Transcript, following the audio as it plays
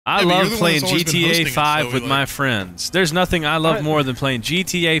I Yeah, but love you're the one playing that's always been GTA hosting it, 5 so with my friends. There's nothing I love more than playing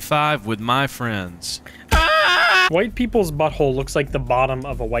GTA 5 with my friends. White people's butthole looks like the bottom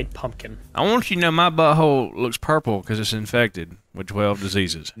of a white pumpkin. I want you to know my butthole looks purple because it's infected with 12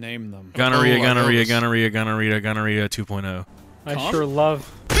 diseases. Name them. Gonorrhea, Oh, gonorrhea, those. gonorrhea, gonorrhea, gonorrhea 2.0. I sure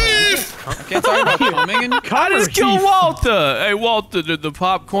love. I can't talk about coming and I just killed Walter! Hey, Walter, did the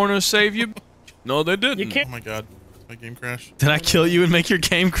popcorners save you? No, they didn't. You Oh can't. my god. My game crashed. Did I kill you and make your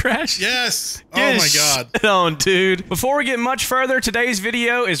game crash? Yes! Oh Get my god. shit on, dude. Before we get much further, today's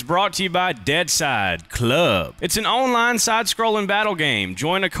video is brought to you by Deadside Club. It's an online side-scrolling battle game.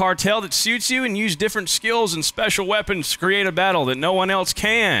 Join a cartel that suits you and use different skills and special weapons to create a battle that no one else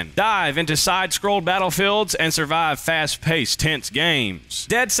can. Dive into side-scrolled battlefields and survive fast-paced, tense games.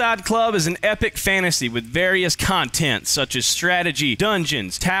 Deadside Club is an epic fantasy with various content such as strategy,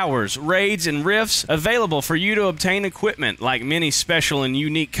 dungeons, towers, raids, and rifts available for you to obtain equipment like many special and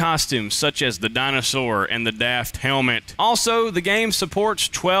unique costumes such as the dinosaur and the daft helmet. Also, the game supports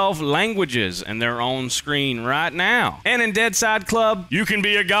 12 languages and their own screen right now. And in Deadside Club, you can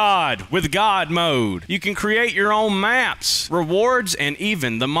be a god with God mode. You can create your own maps, rewards, and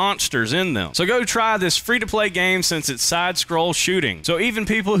even the monsters in them. So go try this free-to-play game since it's side-scroll shooting. So even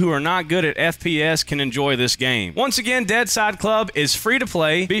people who are not good at FPS can enjoy this game. Once again, Deadside Club is free to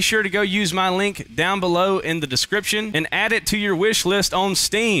play. Be sure to go use my link down below in the description and add it to your wish list on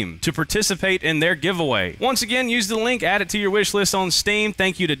Steam to participate in their giveaway. Once again, use the link, add it to your wish list on Steam.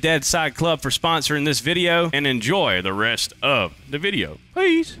 Thank you to Deadside Club for sponsoring this video, and enjoy the rest of the video.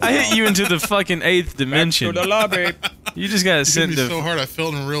 Please. I hit you into the fucking 8th dimension. to the lobby. You just got You hit sent me to. so hard I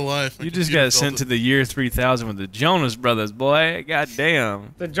felt in real life. My You just computer got sent felt to it. the year 3000 with the Jonas Brothers, boy. God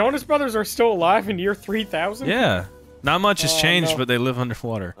damn. The Jonas Brothers are still alive in year 3000? Yeah. Not much has changed, no. but they live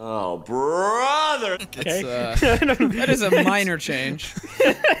underwater. Oh, brother! Okay. That is a minor change.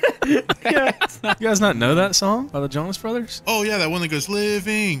 You guys not know that song by the Jonas Brothers? Oh yeah, that one that goes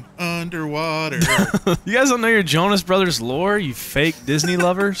living underwater. You guys don't know your Jonas Brothers lore, you fake Disney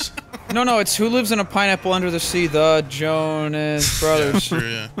lovers? No, it's Who Lives in a Pineapple Under the Sea, the Jonas Brothers. Sure,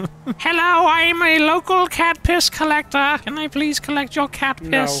 yeah. Hello, I'm a local cat piss collector. Can I please collect your cat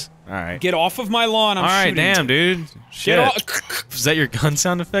piss? Alright. Get off of my lawn, I'm Alright, shooting. damn, dude. Shit. Get off. Was that your gun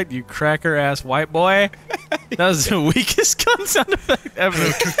sound effect, you cracker ass white boy? That was the weakest gun sound effect ever.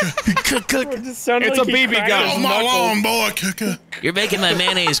 It just sounded It's like a he BB cracked gun. his Oh my knuckles. lawn, boy, Kuka. You're making my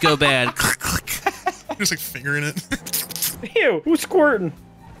mayonnaise go bad. Just like fingering it. Ew, who's squirting?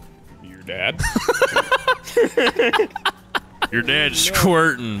 Your dad. Your dad's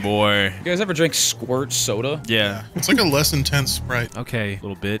squirting, boy. You guys ever drink squirt soda? Yeah. It's like a less intense Sprite. Okay,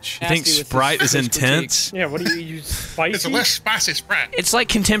 little bitch. You Nasty think with Sprite his is critiques. intense? Yeah, what do you use? Spicy? It's a less spicy Sprite. It's like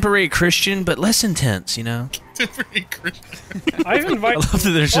contemporary Christian, but less intense, you know? I've I invited. love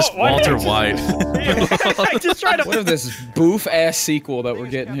that there's just why did Walter I just- White. I just tried What to. if this boof-ass sequel that we're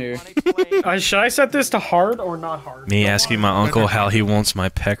getting here? Should I set this to hard or not hard? Me asking my uncle how he wants my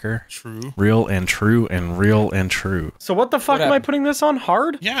pecker. True. Real and true and real and true. So what the fuck am I happened? putting this on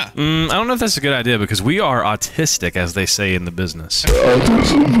hard? Yeah. I don't know if that's a good idea because we are autistic, as they say in the business.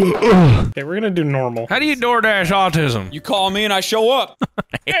 Okay, we're gonna do normal. How do you DoorDash autism? You call me and I show up.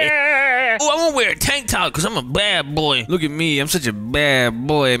 Oh, I won't wear a tank top because I'm a bad boy. Look at me, I'm such a bad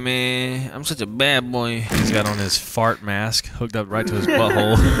boy, man. I'm such a bad boy. He's got on his fart mask hooked up right to his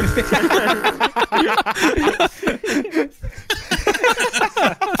butthole.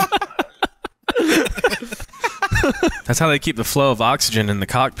 That's how they keep the flow of oxygen in the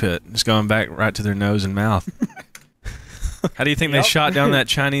cockpit, just going back right to their nose and mouth. How do you think they shot down that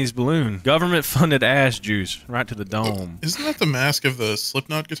Chinese balloon? Government-funded ass juice right to the dome. Isn't that the mask of the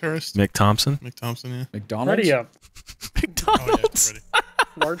Slipknot guitarist? Mick Thompson? Mick Thompson, yeah. McDonald's? Ready up. Oh, yeah, McDonald's. ready.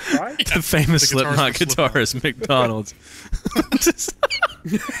 Large fry? The famous The guitarist Slipknot for guitarist, McDonald's.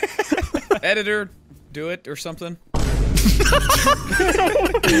 Editor, do it or something.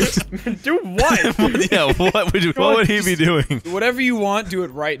 Do what? Yeah, what would he be doing? Whatever you want, do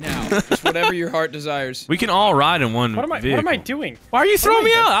it right now. Just whatever your heart desires. We can all ride in one What am I? vehicle. What am I doing? Why are you throwing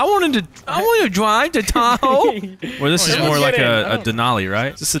me out? I wanted to drive to Tahoe. Or this is yeah. more like Get in. a I don't- Denali,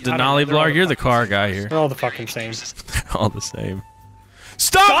 right? Is this a don't know. Denali They're all blog? the You're the fucking car guy here. They're all the fucking same. All the same.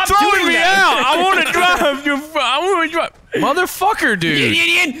 Stop Stop throwing doing me that. out! I want to drive. I want to drive. Motherfucker, dude.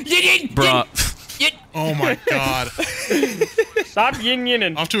 Bruh. Oh my god. Stop yin yin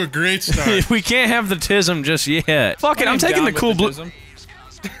and. Off to a great start. We can't have the tism just yet. Fuck it, I'm taking the cool blue. Ooh,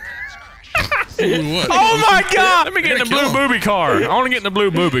 what? Oh my god! Let me get in the You're blue gonna kill booby car. I want to get in the blue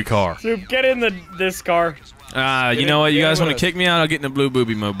booby car. Soup, get in this car. You know what? You get guys in want with to us. kick me out? I'll get in the blue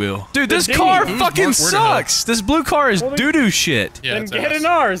booby mobile. Dude, this dinghy. car Who's fucking Mark? Where the hell? sucks. This blue car is Well, doo-doo shit. Yeah, Then it's get ass. in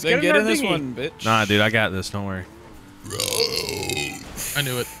ours. Then Get get in in our this dinghy. one, bitch. Nah, dude, I got this. Don't worry. I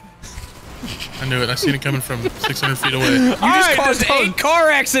knew it. I knew it. I seen it coming from 600 feet away. You just caused 8 car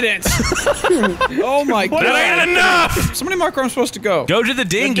accidents. Oh my god. That ain't enough! Somebody mark where I'm supposed to go. Go to the The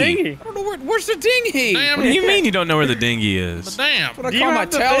dinghy. dinghy. I don't know where's the dinghy. Damn What do you mean you don't know where the dinghy is? Damn. What I Do you call my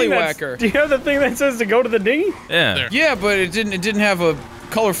have the thing that's- tallywhacker. Do you have the thing that says to go to the dinghy? Yeah. There. Yeah, but it didn't have a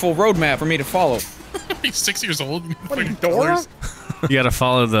colorful roadmap for me to follow. He's 6 years old. What are you, Fucking Dora? colors. You gotta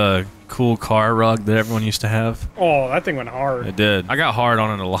follow the cool car rug that everyone used to have. Oh, that thing went hard. It did. I got hard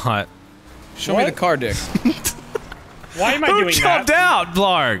on it a lot. Show me What? the car dick. Why am I Who doing jumped that? out,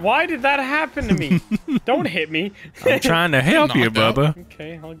 Blarg? Why did that happen to me? Don't hit me. I'm trying to help you, Knocked out. Bubba.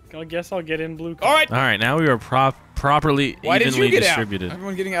 Okay, I guess I'll get in blue car. All right. All right, now we are properly Why did evenly you get distributed. out?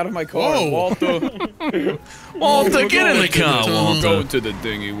 Everyone getting out of my car. Whoa. Walter. Walter, get in the car, Walter. to the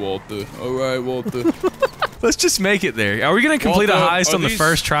dinghy, Walter. All right, Walter. Let's just make it there. Are we gonna complete a Walter, heist are on the these-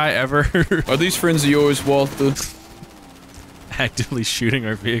 first try ever? Are these friends of yours, Walter? Actively shooting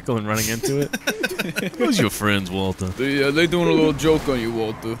our vehicle and running into it. Who's your friends, Walter? They doing a little joke on you,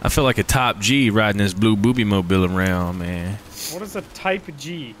 Walter. I feel like a top G riding this blue booby mobile around, man. What is a type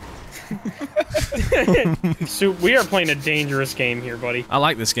G? So we are playing a dangerous game here, buddy. I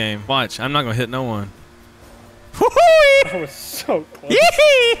like this game. Watch, I'm not gonna hit no one. That was so close.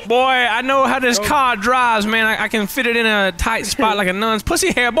 Boy, I know how this car drives, man. I can fit it in a tight spot like a nun's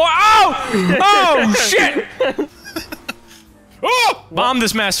pussy hair, boy. Oh! Oh, shit! Oh! Bomb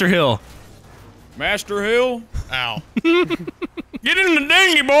this Master Hill. Master Hill? Ow. Get in the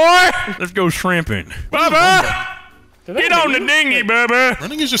dinghy, boy! Let's go shrimping. Bubba! Get on the dinghy, Bubba!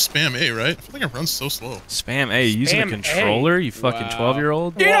 Running is just spam A, right? I feel like it runs so slow. Spam A, using a Spam A. controller, you fucking Wow.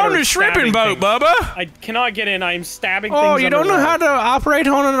 12-year-old? Water Get on the shrimping stabbing boat, things. Bubba! I cannot get in. I am stabbing Oh, things you don't know how underwater. to operate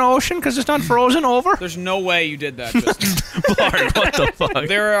on an ocean because it's not frozen over? There's no way you did that, Justin. Blarg, what the fuck?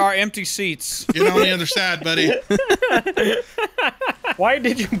 There are empty seats. Get on the other side, buddy. Why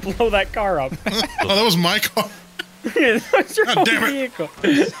did you blow that car up? Oh, that was my car. That's your God own damn it. vehicle.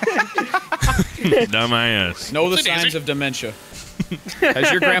 Dumbass. Know the Is it signs easy? of dementia. Has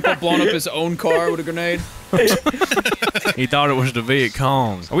your grandpa blown up his own car with a grenade? He thought it was the Viet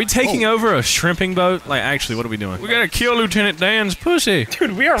Cong. Are we taking over a shrimping boat? Like, actually, what are we doing? We gotta kill Lieutenant Dan's pussy.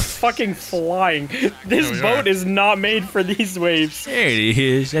 Dude, we are fucking flying. This Yeah, we boat are. is not made for these waves. There it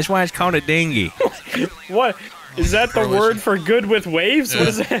is. That's why it's called a dinghy. What? Is that the Correlation. word for good with waves? What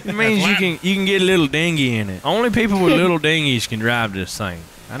is that? It means you can get a little dinghy in it. Only people with little dinghies can drive this thing.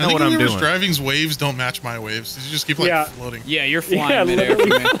 I know I think what I'm whoever's doing. driving's waves don't match my waves. You just keep like Yeah. floating. Yeah, you're flying Yeah, midair. literally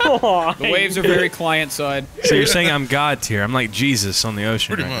man. flying. The waves are very client side. So you're saying I'm God tier? I'm like Jesus on the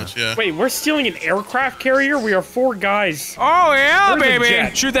ocean. Pretty right much, now. yeah. Wait, we're stealing an aircraft carrier? We are 4 guys. Oh yeah, Where's the baby!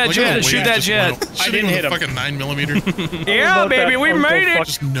 jet? Shoot that Look jet! at that Shoot wave that just jet! went up. I Shooting didn't with hit a him. fucking 9mm. Yeah, About baby, that we Uncle made it. Fuck-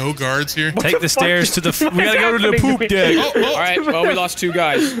 Just no guards here. Take the fuck stairs is- to the. We what gotta go to the is happening poop to me? deck. All right, well, we lost 2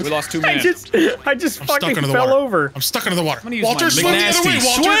 guys. We lost 2 I men. just I'm fucking stuck under the fell water. over. I'm stuck under the water. gonna use Walter, my swim the other way, Nasty.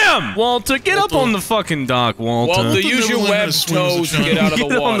 Walter. Swim! Walter, get up Walter. on the fucking dock, Walter. Walter, use your Never learned how web to swim as a toes to child. get out of the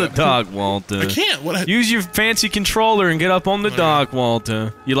Get on the water. dock, Walter. I can't. What? Use your fancy controller and get up on the dock,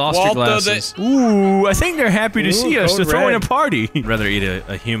 Walter. You lost your Walter, glasses. Ooh, I think they're happy to Ooh, see us. They're code throwing a red. party. I'd rather eat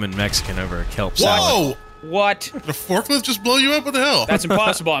a human Mexican over a kelp salad. Whoa! What? Did a forklift just blow you up? What the hell? That's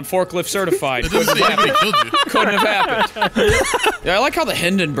impossible. I'm forklift certified. It doesn't say anybody killed you. Couldn't have happened. Yeah, I like how the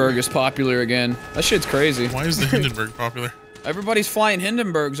Hindenburg is popular again. That shit's crazy. Why is the Hindenburg popular? Everybody's flying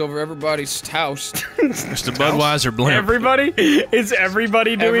Hindenburgs over everybody's house. It's the Budweiser blimp. Everybody? Is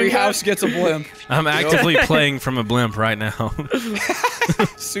everybody doing Every that? house gets a blimp. I'm actively playing from a blimp right now.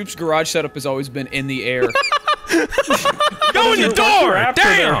 Soup's garage setup has always been in the air. Go in the What's your door! after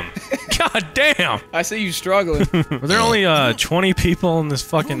Damn! God damn! I see you struggling. Were there only 20 people in this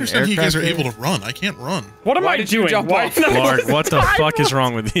I don't fucking understand how you guys are aircraft? able to run. I can't run. What am Why I did you doing? jump Why? off? Lord, what the fuck is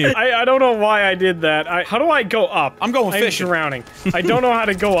wrong with you? I don't know why I did that. How do I go up? I'm going fishing. drowning. I don't know how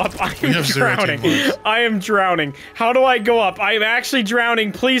to go up. I am have 0 drowning. team lives. I am drowning. How do I go up? I am actually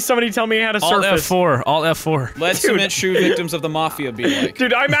drowning. Please, somebody tell me how to Alt surface. F4. Alt F4. Let cement shoe victims of the mafia be like.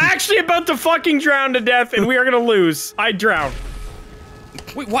 Dude, I'm actually about to fucking drown to death, and we are gonna lose. I drown.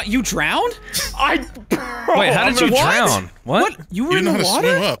 Wait, what? You drowned? Wait, how did you drown? What? You were You in didn't know the how to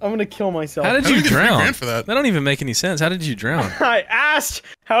water? swim up. I'm gonna kill myself. How did How you did you get drown? $3,000 for that? That don't even make any sense. How did you drown? I asked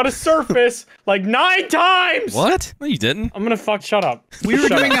how to surface like 9 times. What? No, you didn't. I'm gonna fuck. Shut up. We were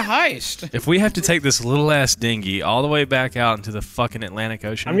Shut doing up. a heist. If we have to take this little ass dinghy all the way back out into the fucking Atlantic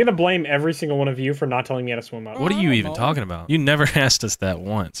Ocean, I'm gonna blame every single one of you for not telling me how to swim up. what are you even talking about? You never asked us that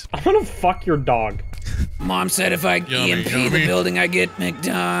once. I'm gonna fuck your dog. Mom said if I Yummy, EMP yummy. the building, I get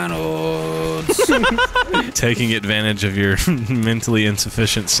McDonald's. Taking advantage of your mentally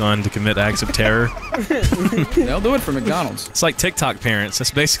insufficient son to commit acts of terror. They'll do it for McDonald's. It's like TikTok parents.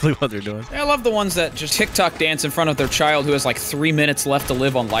 That's basically what they're doing. I love the ones that just TikTok dance in front of their child who has like 3 minutes left to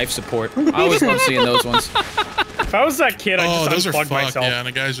live on life support. I always love seeing those ones. If I was that kid, I'd those just are unplug fucked. myself. Yeah, and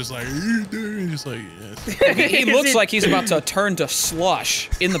the guy's just like, just like, yes. He looks like he's about to turn to slush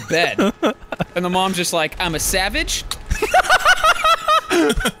in the bed. And the mom's just like, I'm a savage?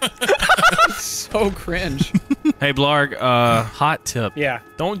 So cringe. Hey, Blarg, hot tip. Yeah.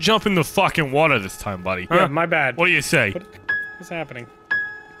 Don't jump in the fucking water this time, buddy. Yeah, my bad. What do you say? What's happening?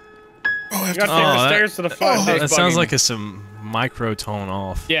 Oh, I have You gotta to take the that- stairs to the front. That sounds bugging like it's some microtone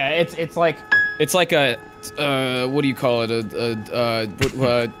off. Yeah, it's like a what do you call it?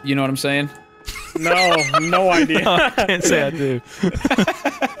 You know what I'm saying? No idea. I can't say I do.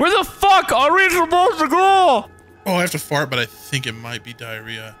 Where the fuck are we supposed to go? Oh, I have to fart, but I think it might be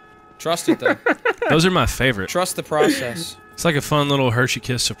diarrhea. Trust it though. Those are my favorite. Trust the process. It's like a fun little Hershey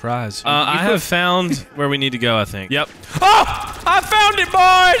Kiss surprise. I have found where we need to go, I think. Yep. Oh! I found it,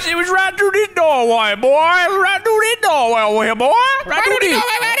 boys! It was right through this doorway, boy! Right through this doorway over here, boy! Right through this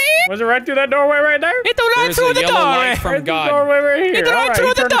Was it right through that doorway right there? It right There's through a the yellow doorway! light from Right through the God. doorway right here. It's right Alright, through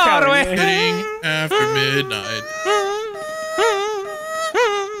he the turned counter. doorway. Hitting after midnight.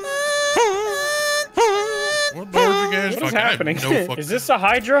 What doors you guys? What is Fuck, I have happening? no fucking Is this a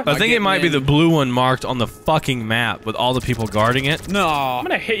Hydra? I think it getting might be in. the blue one marked on the fucking map with all the people guarding it. No. I'm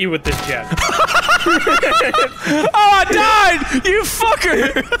gonna hit you with this jet. Oh, I died! You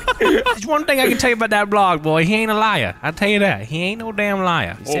fucker! There's one thing I can tell you about that blog, boy. He ain't a liar. I'll tell you that. He ain't no damn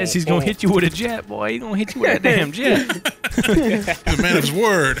liar. He says he's gonna hit you with a jet, boy. He gonna hit you with that damn jet. the man of his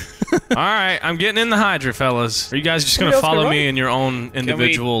word. Alright, I'm getting in the Hydra, fellas. Are you guys just gonna else follow can me run? in your own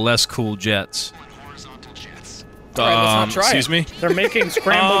individual, less cool jets? Alright, let's not try excuse it. me? They're making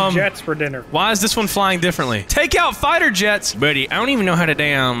scrambled jets for dinner. Why is this one flying differently? Take out fighter jets! Buddy, I don't even know how to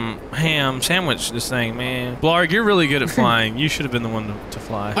damn ham sandwich this thing, man. Blarg, you're really good at flying. You should have been the one to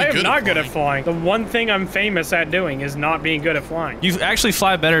fly. I am good not at good at flying. The one thing I'm famous at doing is not being good at flying. You actually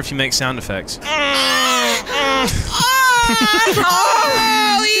fly better if you make sound effects.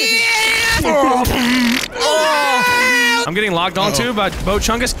 I'm getting logged onto by Bo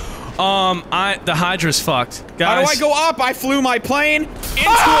Chungus. The Hydra's fucked. How Guys. do I go up? I flew my plane into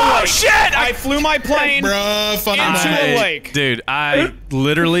Oh, a lake. shit! I flew my plane Bruh, funny into man. a lake. Dude, I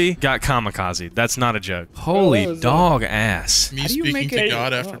literally got kamikaze. That's not a joke. Holy was dog ass. Me How do you speaking make to it-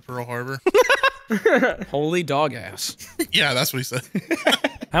 God after Pearl Harbor. Holy dog ass. Yeah, that's what he said.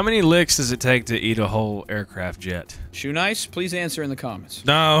 How many licks does it take to eat a whole aircraft jet? Shoe nice? Please answer in the comments.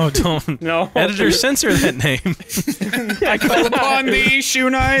 No, don't. No. Editor, censor that name. I call upon thee, shoe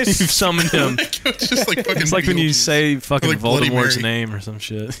nice. You've summoned him. It's just like fucking. It's like when you Beetlejuice. say fucking Like Bloody Voldemort's Mary. name or some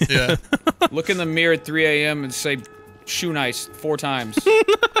shit. Yeah. Look in the mirror at 3 a.m. and say shoe nice 4 times. All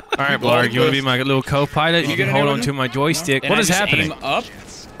right, Blarg, you want to be my little co-pilot? You can gonna hold do on it? to my joystick. And What I is just happening? Aim up.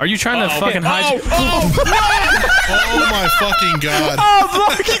 Are you trying to fucking hide? Oh my fucking god. Oh,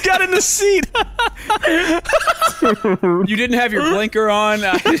 Blarg, you got in the seat. You didn't have your blinker on.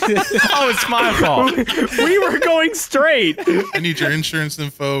 Oh, it's my fault. We were going straight. I need your insurance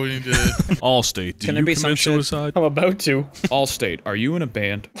info. We need to. Allstate, do Can there you be some commit shit? suicide? I'm about to. Allstate, are you in a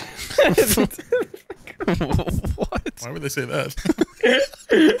band? What? Why would they say that?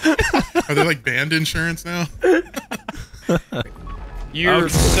 Are they like band insurance now? You're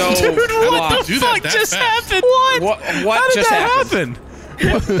so Dude, what lost. the do that fuck that just fast? happened? What? What How did just that happened?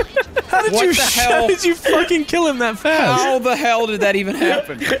 happen? How did What you? the hell? How did you fucking kill him that fast? How the hell did that even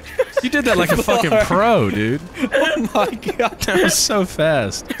happen? You did that like a fucking pro, dude. Oh my god. That was so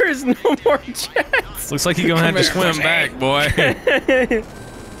fast. There is no more jets. Looks like you're gonna have to here. swim back, boy.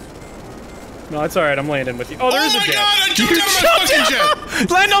 No, it's alright. I'm landing with you. Oh, there Oh is a my jet. god! I jumped out of my fucking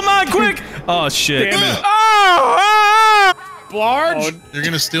jet. Land on mine, quick! Oh shit. Damn it. Blarge! You're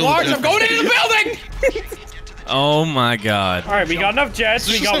gonna steal. Blarge, the I'm going into the building! Oh my god. Alright, we got enough jets.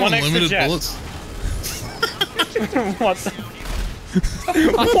 Does We this just got have one extra unlimited jet. bullets? What the?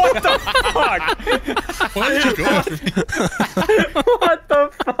 What the fuck? Why did you go after me? What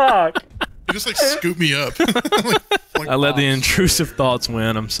the fuck? You just like scoop me up. Like, I let the intrusive thoughts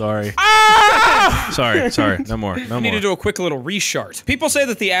win. I'm sorry. Sorry. No more. No I need more. to do a quick little reshart. People say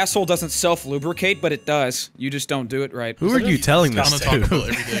that the asshole doesn't self-lubricate, but it does. You just don't do it right. Who are you telling this On the Taco Bell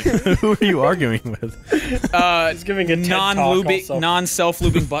to? every day. Who are you arguing with? He's giving a TED talk also.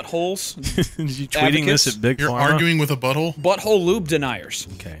 non-self-lubing buttholes. Is you tweeting this at Big You're Pharma? arguing with a butthole? Butthole lube deniers.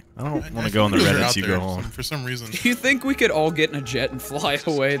 Okay. I don't want to go on the Those are Reddits out you there go on. For some reason. Do you think we could all get in a jet and fly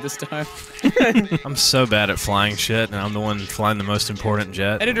away this time? I'm so bad at flying shit, and I'm the one flying the most important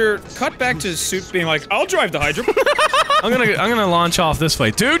jet. Editor, cut back to Soup being like, I'll drive the Hydra. I'm gonna launch off this way.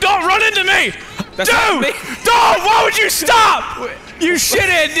 Dude, don't run into me! That's not me. Dude! Don't! Why would you stop? You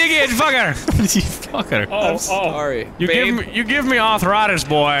shithead, dickhead fucker! You fucker. Oh, Sorry. You give me arthritis,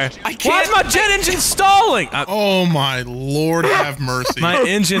 boy. I can't- Why's my jet engine stalling? Oh my lord, have mercy. My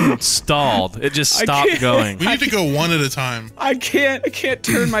engine stalled. It just stopped can't- going. We need to go one at a time. I can't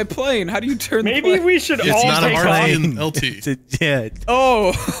turn my plane. How do you turn the maybe plane? we should It's all not a take RT off. and LT. Yeah.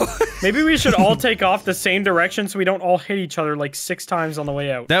 Oh. Maybe we should all take off the same direction so we don't all hit each other like 6 times on the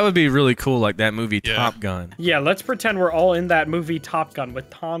way out. That would be really cool, like that movie Yeah. Top Gun. Yeah, let's pretend we're all in that movie Top Gun with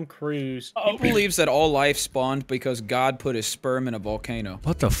Tom Cruise. He believes that all life spawned because God put his sperm in a volcano.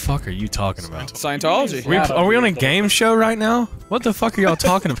 What the fuck are you talking about? Scientology. Are we on a game show right now? What the fuck are y'all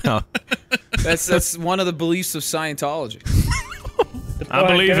talking about? That's one of the beliefs of Scientology. I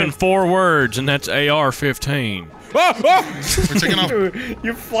believe in 4 words, and that's AR-15. We're taking off. Dude,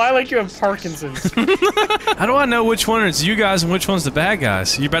 you fly like you have Parkinson's. How do I know which one is you guys and which one's the bad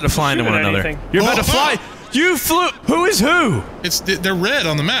guys? You're about to fly into Shoot one at another. anything. You're about to fly. You flew. Who is who? They're red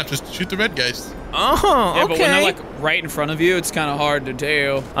on the map. Just shoot the red guys. Oh, Yeah, okay. but when they're like right in front of you, it's kind of hard to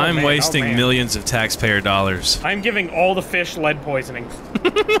tell. I'm man, wasting oh, man. millions of taxpayer dollars. I'm giving all the fish lead poisoning.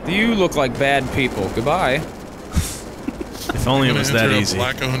 You look like bad people. Goodbye. If only it Gonna was that enter a easy.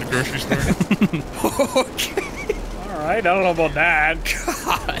 Blacko in the grocery store. Alright, I don't know about that.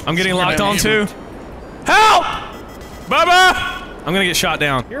 I'm getting locked on too. Help! Bubba! I'm gonna get shot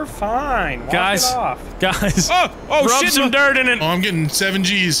down. You're fine. Walk Guys. it off. Guys, Oh rub shit! some dirt in it. Oh, I'm getting 7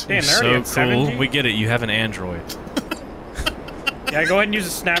 Gs. Damn, they're already So at cool. 7G. We get it. You have an Android. Yeah, go ahead and use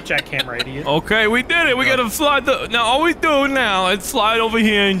a Snapchat camera, idiot. Okay, we did it. We gotta fly the. Now all we do now is fly over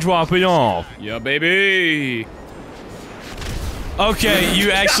here and drop it off. Yeah, baby. Okay,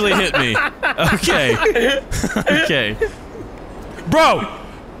 you actually hit me. Okay. Okay. Bro,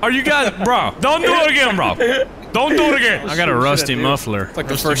 are you guys, bro? Don't do it again, bro. Don't do it again. I got a rusty muffler. It's like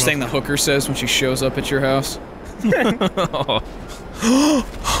the first thing the hooker says when she shows up at your house.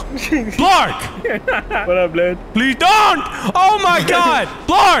 Blark! What up, blood? Please don't! Oh my god!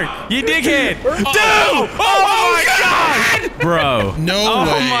 Blark! You dickhead! Dude! Oh my god! Bro. No Oh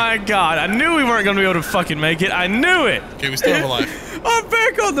way. my god. I knew we weren't gonna be able to fucking make it. I knew it! Okay, we still have a life. I'm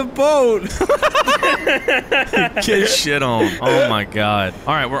back on the boat. Get shit on. Oh my god.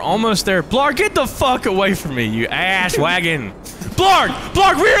 Alright, we're almost there. Blark, get the fuck away from me, you ass wagon! Blark!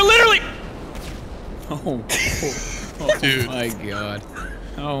 Blark, we are literally— Dude. My God.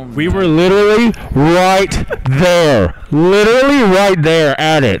 Oh. We were literally right there. Literally right there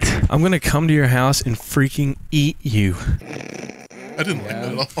at it. I'm gonna come to your house and freaking eat you. I didn't like that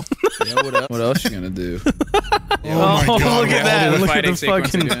at all. Yeah, what else you gonna do? Oh my god. Look at that. Look at the Fighting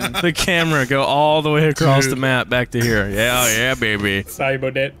sequence fucking again. the camera go all the way across Dude. the map back to here. Yeah, baby. Sorry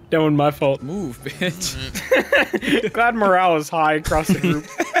about that. That wasn't my fault. Move, bitch. Glad morale is high across the group.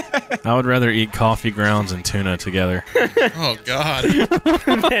 I would rather eat coffee grounds and tuna together. Oh god.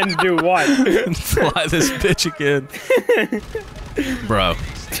 And do what? Fly this bitch again. Bro.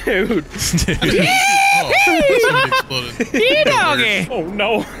 Dude. Oh, somebody exploded. Oh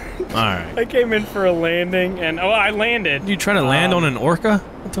no. Alright. I came in for a landing and I landed. You trying to land on an orca?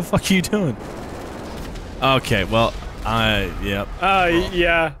 What the fuck are you doing? Okay, well, yep,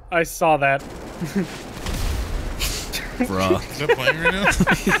 Yeah, I saw that. bruh. Is that playing right now?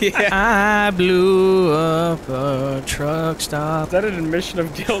 I blew up a truck stop. Is that an admission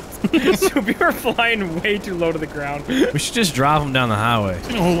of guilt? So we were flying way too low to the ground. We should just drive them down the highway. I've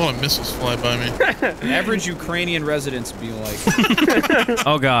seen a whole lot of missiles fly by me. Average Ukrainian residents be like.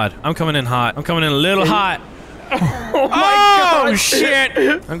 Oh god, I'm coming in hot. I'm coming in a little hot. Oh my god! Shit!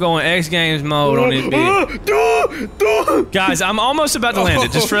 I'm going X Games mode on this bitch. Guys, I'm almost about to land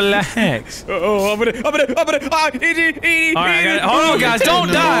it. Just relax. Oh, I'm gonna. All right, I got it. Hold on, guys. Don't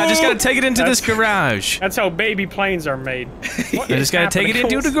die. I just gotta take it into this garage. That's how baby planes are made. I just gotta take it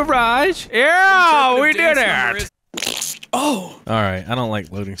into the garage. Yeah, we did it. Oh. All right, I don't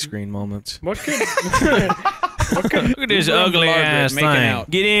like loading screen moments. What could Look at this Uber and ugly Margaret ass making thing. out.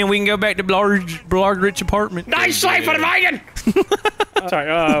 Get in, we can go back to Blardrich's apartment. Nice life for the wagon!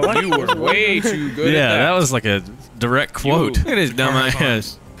 Sorry, what? You were way too good Yeah, at that was like a direct quote. Look at his dumb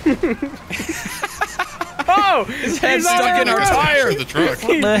ass. Oh! His head's stuck in our tire. The truck.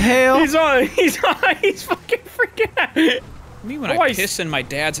 What the hell? He's fucking freaking out. Me when I Boys. piss in my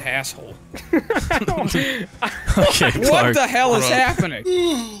dad's asshole. Okay, What Clark. the hell is Bro. happening?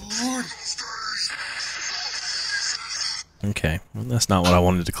 Okay, well, that's not what I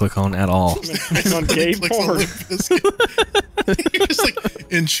wanted to click on at all. It's on gay Clicks on porn. Limp Bizkit. You're just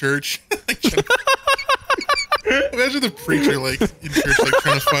like in church. Imagine the preacher like in church like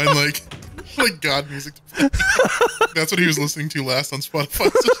trying to find like God music to play. That's what he was listening to last on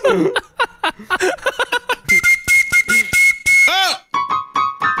Spotify. Ah!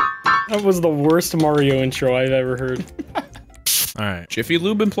 That was the worst Mario intro I've ever heard. All right. Jiffy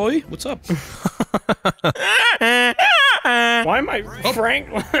Lube employee? What's up? Why am I Frank?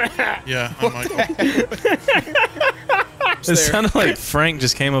 Yeah, I'm Michael. It sounded like Frank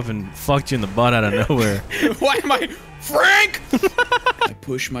just came up and fucked you in the butt out of nowhere. Why am I Frank? I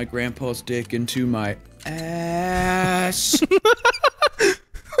push my grandpa's dick into my ass.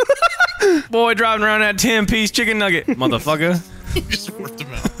 Boy driving around that 10-piece chicken nugget, motherfucker. You just ripped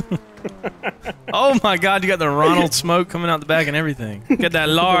him out. Oh my god, you got the Ronald smoke coming out the back and everything. Get that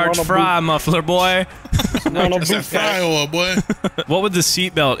large Ronald fry muffler, boy. No, That's that Iowa boy. What would the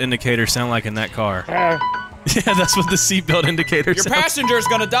seatbelt indicator sound like in that car? Yeah, that's what the seatbelt indicator Your sounds. passenger's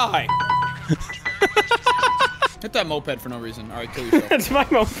gonna die. Hit that moped for no reason. All right, kill yourself. That's my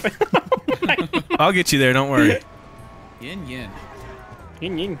moped. I'll get you there, don't worry. Yin yin.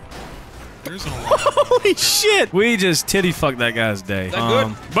 Ying, ying. There's an alarm. Holy shit! We just titty fucked that guy's day. Is that good?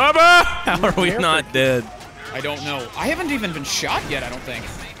 Bubba! How are we not dead? I don't know. I haven't even been shot yet. I don't think.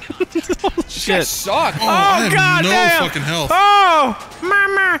 Shit. Suck. Oh, I have God no damn. fucking health. Oh!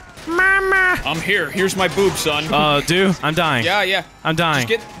 Mama! Mama! I'm here. Here's my boob, son. Dude, I'm dying. Yeah. I'm dying.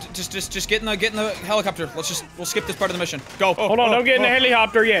 Just get in the helicopter. We'll skip this part of the mission. Go. Hold on, don't get in the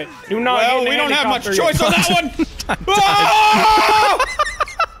helicopter yet. Do not get Well, in the we don't have much helicopter choice yet. on that one. Oh!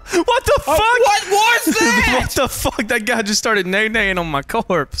 What the fuck? What was that? What the fuck? That guy just started nay-naying on my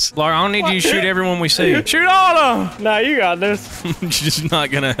corpse. Laura, I don't need you to shoot everyone we see. Shoot all of them! Nah, you got this. Just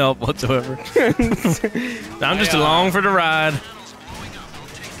not gonna help whatsoever. I'm just along for the ride.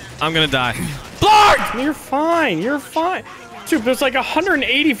 I'm gonna die. Blarg! You're fine. You're fine. Dude, there's like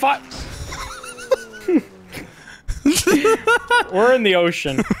 185. We're in the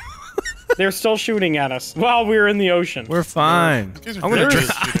ocean. They're still shooting at us while we're in the ocean. We're fine. guys are I'm gonna very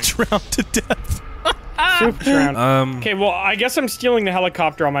good drown to death. Super drowned. Um, Okay, well, I guess I'm stealing the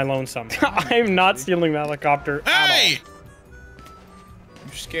helicopter on my lonesome. I'm not stealing the helicopter Hey!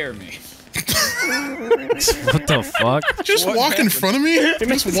 You scare me. what the fuck? Just What walk in happened? front of me?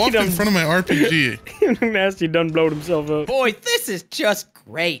 Just walk in front of my RPG. all. Nasty done blowed himself up. Boy, this is just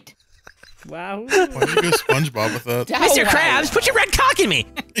great. Wow. Why do you go SpongeBob with that? Mr. Krabs, put your red cock in me.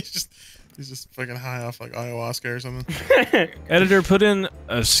 He's just fucking high off like ayahuasca or something. Editor, put in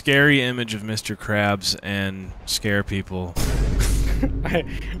a scary image of Mr. Krabs and scare people.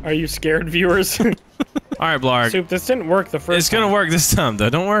 Are you scared, viewers? All right, Blarg. Soup, this didn't work the first It's gonna time. work this time, though.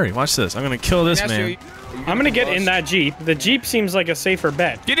 Don't worry. Watch this. I'm gonna kill this man. I'm gonna get in that Jeep. The Jeep seems like a safer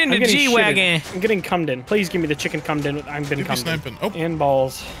bet. Get in I'm the getting G-Wagon. shitted. I'm getting cummed in. Please give me the chicken cummed in. I've been You'd be cummed in. sniping. Oh, And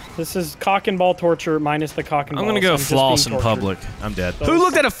balls. This is cock and ball torture minus the cock and I'm balls. gonna go just floss being in tortured. public. I'm dead. Who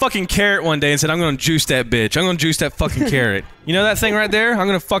looked at a fucking carrot one day and said, I'm gonna juice that bitch. I'm gonna juice that fucking carrot. You know that thing right there? I'm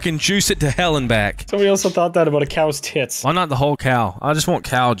gonna fucking juice it to hell and back. Somebody also thought that about a cow's tits. Why not the whole cow? I just want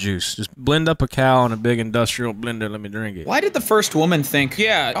cow juice. Just blend up a cow in a big industrial blender. Let me drink it. Why did the first woman think,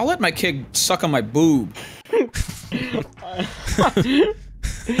 yeah, I'll let my kid suck on my boob?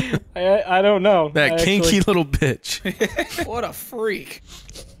 I don't know. That I kinky actually- little bitch. What a freak.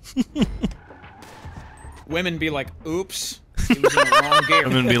 Women be like, oops, he was in the wrong gear.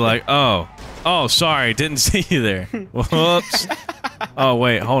 I'm gonna be like, oh, sorry, didn't see you there. Whoops. Oh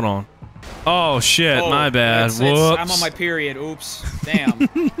wait, hold on. Oh shit, Oh, my bad. it's- Whoops. I'm on my period. Oops. Damn.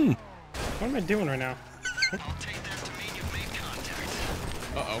 What am I doing right now?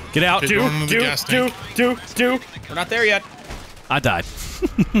 Uh-oh. Get out. Okay, going into the gas tank. do. We're not there yet. I died.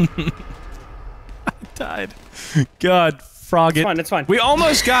 I died. God, frog it. It's fine. We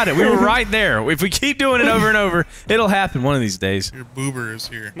almost got it. We were right there. If we keep doing it over and over, it'll happen one of these days. Your boober is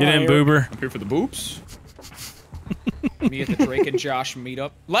here. Get in, you're- boober. I'm here for the boobs. Me at the Drake and Josh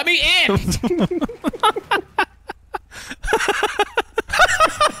meetup. Let me in!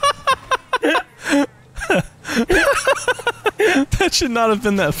 That should not have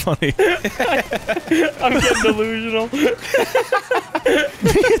been that funny. I'm getting delusional. The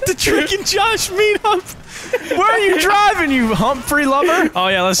Trick and Josh meetup. Where are you driving, you Humphrey lover? Oh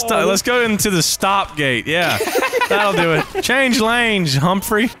yeah, let's go into the stop gate. Yeah, that'll do it. Change lanes,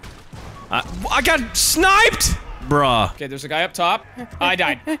 Humphrey. I got sniped, bruh. Okay, there's a guy up top. I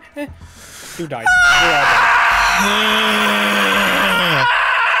died. You died. We all died.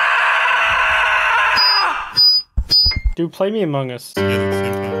 Dude, play me Among Us. Yeah, at the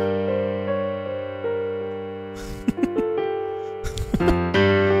same time.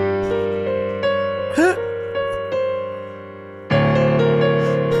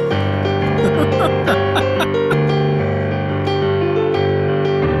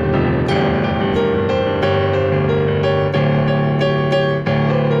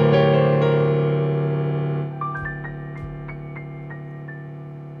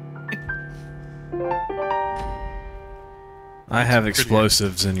 I have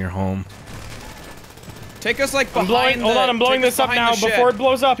explosives in your home. Take us like I'm behind. blowing. Hold on, I'm blowing this up now. Before it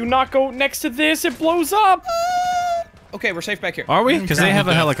blows up, do not go next to this. It blows up. Okay, we're safe back here. Are we? Because they have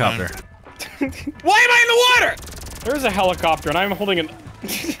a helicopter. Why am I in the water? There's a helicopter, and I'm holding an.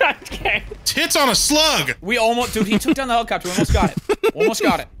 Okay. Tits on a slug! We almost, dude. He took down the helicopter. We almost got it. We almost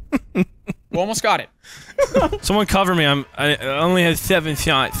got it. We almost got it. Someone cover me. I only have 7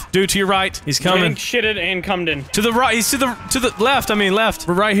 shots. Dude, to your right. He's coming. Getting shitted and cummed in. To the right. He's to the left. I mean left.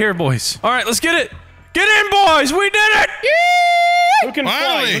 We're right here, boys. All right, let's get it. Get in, boys. We did it. Who can fly?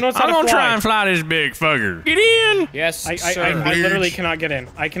 Finally. Who knows how I'm to gonna fly? try and fly this big fucker. Get in. Yes, I sir. literally cannot get in.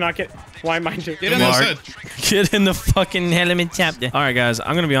 I cannot get. Why am I doing? Get in Mark. there. Get in the fucking helicopter. All right, guys.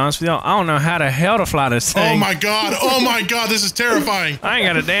 I'm gonna be honest with y'all. I don't know how the hell to fly this thing. Oh my god, this is terrifying. I ain't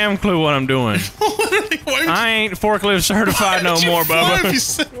got a damn clue what I'm doing. I ain't forklift certified no more,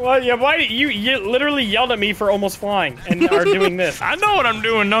 Bubba. Well, yeah. Why you literally yelled at me for almost flying and are doing this? I know what I'm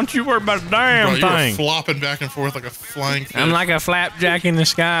doing. Don't you worry about a damn Bro, you were thing. flopping back and forth like a flying fish. I'm like a flapjack in the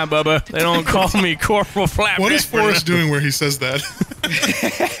sky, Bubba. They don't call me Corporal Flapjack. What is Forrest doing where he says that?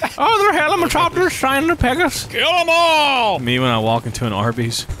 Oh, they're helicopters trying to peg us. Kill them all. Me when I walk into an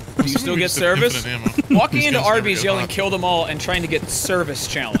Arby's. Do you still get Just service? infinite ammo. Walking These into guns never Arby's get yelling hot. "kill them all" and trying to get service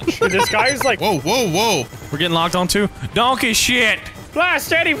challenge. Dude, this guy is like, Whoa, whoa, whoa. We're getting locked onto donkey shit. fly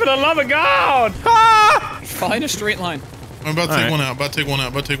steady for the love of God! Ah! Fly in a straight line. I'm about to All take right. one out, about to take one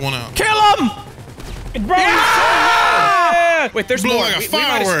out, about to take one out. Kill him! Bro, Wait, there's Blew more. like a We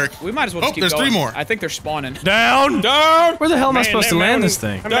might as- firework. We might as well Oh, just keep there's going. 3 more. I think they're spawning. Down! Down. Where the hell am I supposed to land this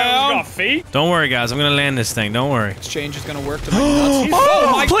thing? That man's got feet. Don't worry, guys. I'm gonna land this thing. Don't worry. Exchange is gonna work to my nuts.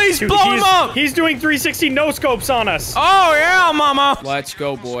 Oh, my- please Dude, blow him up! He's doing 360 no scopes on us. Oh, yeah, mama. Let's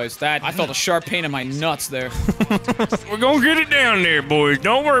go, boys. That I felt a sharp pain in my nuts there. We're gonna get it down there, boys.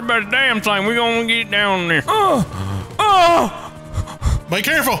 Don't worry about the damn thing. We're gonna get it down there. Oh! Be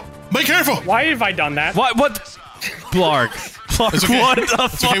careful! Be careful! Why have I done that? What? Blarg. Blarg, It's okay. what the It's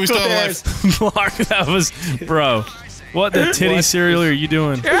fuck? okay, we still have was Blarg, that was... Bro. What the titty cereal are you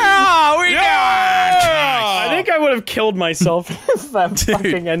doing? Yeah, we I think I would have killed myself if that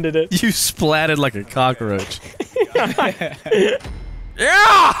fucking ended it. You splatted like a cockroach.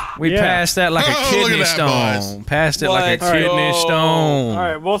 Yeah! We Yeah. passed that like a Oh, look kidney at that, stone. Passed it like a Let's kidney go. stone. All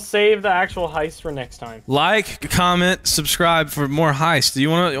right, we'll save the actual heist for next time. Like, comment, subscribe for more heists. Do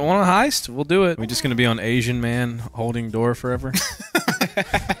you want a heist? We'll do it. We're just gonna be on Asian man holding door forever.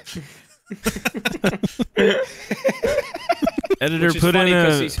 Editor, Which is funny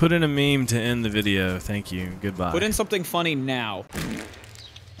 'cause he's- put in a meme to end the video. Thank you. Goodbye. Put in something funny now.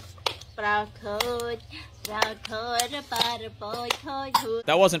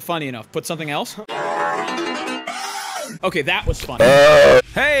 That wasn't funny enough. Put something else. Okay, that was funny.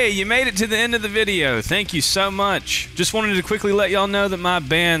 Hey, you made it to the end of the video. Thank you so much. Just wanted to quickly let y'all know that my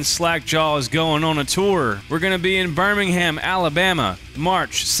band Slackjaw is going on a tour. We're going to be in Birmingham, Alabama,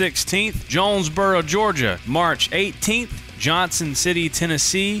 March 16th, Jonesboro, Georgia, March 18th, Johnson City,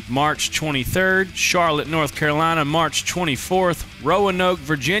 Tennessee, March 23rd, Charlotte, North Carolina, March 24th, Roanoke,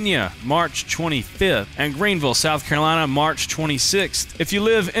 Virginia, March 25th, and Greenville, South Carolina, March 26th. If you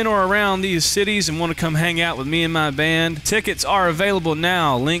live in or around these cities and want to come hang out with me and my band, tickets are available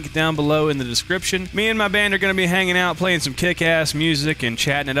now, link down below in the description. Me and my band are going to be hanging out, playing some kick-ass music and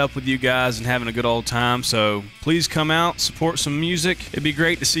chatting it up with you guys and having a good old time, so please come out, support some music. It'd be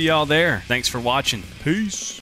great to see y'all there. Thanks for watching. Peace.